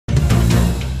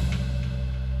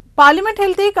Parliament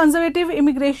हिलते conservative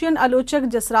immigration आलोचक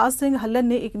जसराज सिंह हल्लन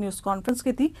ने एक न्यूज़ कॉन्फ्रेंस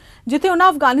की थी जिथे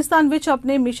उन्होंने अफगानिस्तान विच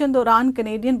अपने मिशन दौरान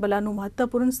कनेडियन बलों को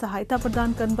महत्वपूर्ण सहायता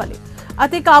प्रदान करने वाले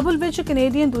अते काबुल विच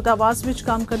कनेडियन दूतावास विच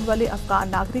काम करने वाले अफगान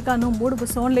नागरिकों को मुड़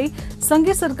वसाउण लई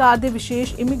संघी सरकार के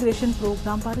विशेष इमीग्रेशन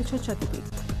प्रोग्राम बारे चर्चा की।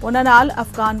 उन्हां नाल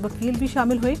अफगान वकील भी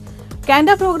शामिल हुए।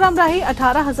 कैनेडा प्रोग्राम राही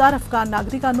 18,000 अफगान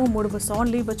नागरिकों को मुड़ वसाउण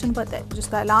लई वचनबद्ध है,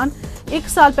 जिसका ऐलान 1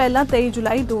 साल पहला 23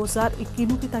 जुलाई 2021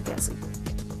 ਨੂੰ ਕੀਤਾ ਗਿਆ ਸੀ।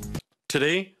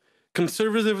 Today,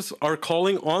 conservatives are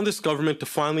calling on this government to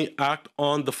finally act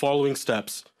on the following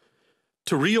steps: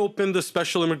 to reopen the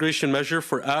special immigration measure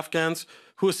for Afghans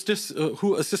who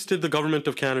assisted the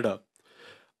Government of Canada,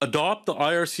 adopt the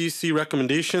IRCC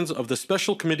recommendations of the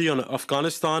Special Committee on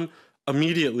Afghanistan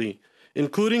immediately,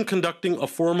 including conducting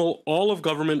a formal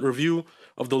all-of-government review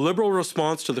of the Liberal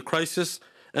response to the crisis,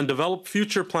 and develop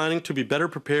future planning to be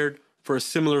better prepared for a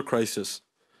similar crisis.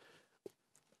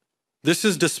 This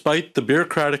is despite the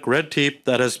bureaucratic red tape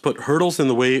that has put hurdles in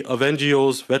the way of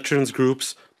NGOs, veterans groups,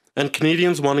 and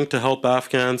Canadians wanting to help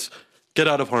Afghans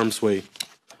get out of harm's way.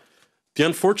 The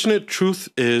unfortunate truth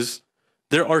is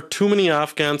there are too many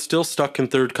Afghans still stuck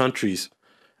in third countries,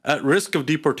 at risk of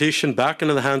deportation back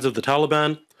into the hands of the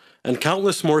Taliban, and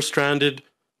countless more stranded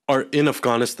are in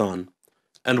Afghanistan.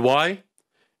 And why?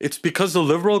 It's because the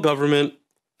Liberal government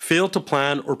failed to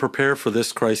plan or prepare for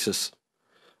this crisis.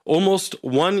 Almost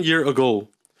 1 year ago,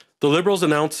 the Liberals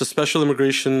announced the special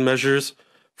immigration measures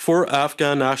for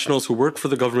Afghan nationals who work for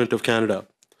the Government of Canada.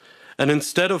 And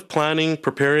instead of planning,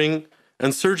 preparing,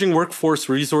 and surging workforce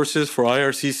resources for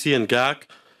IRCC and GAC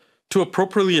to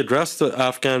appropriately address the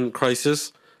Afghan crisis,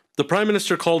 the Prime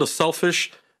Minister called a selfish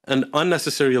and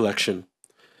unnecessary election.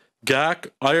 GAC,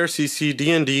 IRCC,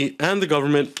 DND, and the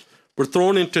government were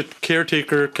thrown into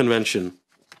caretaker convention.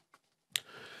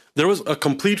 There was a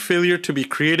complete failure to be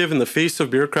creative in the face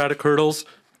of bureaucratic hurdles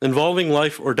involving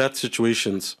life or death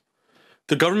situations.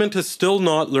 The government has still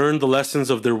not learned the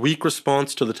lessons of their weak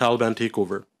response to the Taliban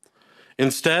takeover.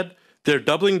 Instead, they're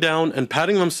doubling down and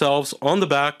patting themselves on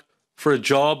the back for a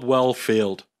job well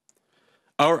failed.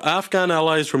 Our Afghan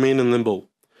allies remain in limbo.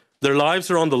 Their lives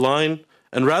are on the line,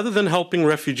 and rather than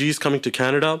helping refugees coming to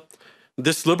Canada,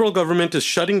 this Liberal government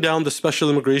is shutting down the special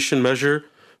immigration measure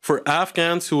for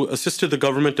Afghans who assisted the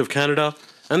Government of Canada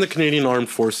and the Canadian Armed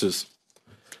Forces.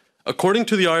 According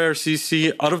to the IRCC,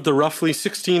 out of the roughly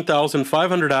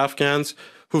 16,500 Afghans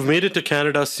who've made it to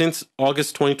Canada since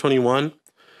August 2021,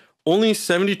 only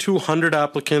 7,200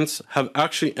 applicants have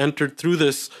actually entered through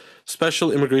this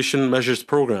special immigration measures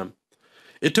program.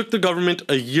 It took the government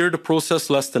a year to process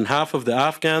less than half of the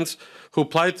Afghans who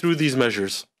applied through these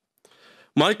measures.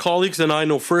 My colleagues and I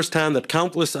know firsthand that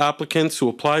countless applicants who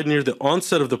applied near the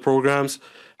onset of the programs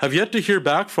have yet to hear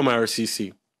back from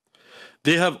IRCC.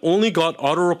 They have only got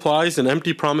auto replies and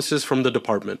empty promises from the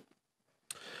department.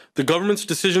 The government's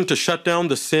decision to shut down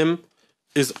the SIM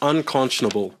is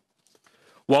unconscionable.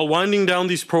 While winding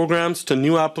down these programs to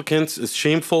new applicants is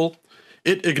shameful,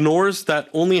 it ignores that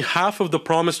only half of the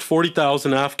promised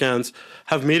 40,000 Afghans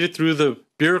have made it through the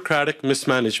bureaucratic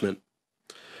mismanagement.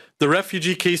 The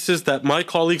refugee cases that my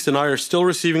colleagues and I are still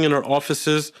receiving in our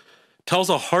offices tells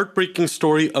a heartbreaking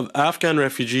story of Afghan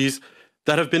refugees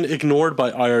that have been ignored by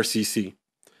IRCC.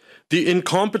 The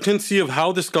incompetency of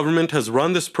how this government has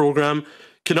run this program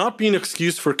cannot be an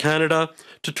excuse for Canada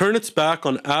to turn its back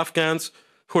on Afghans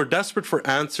who are desperate for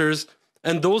answers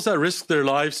and those that risk their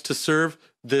lives to serve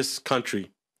this country.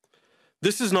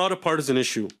 This is not a partisan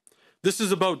issue. This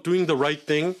is about doing the right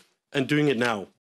thing and doing it now.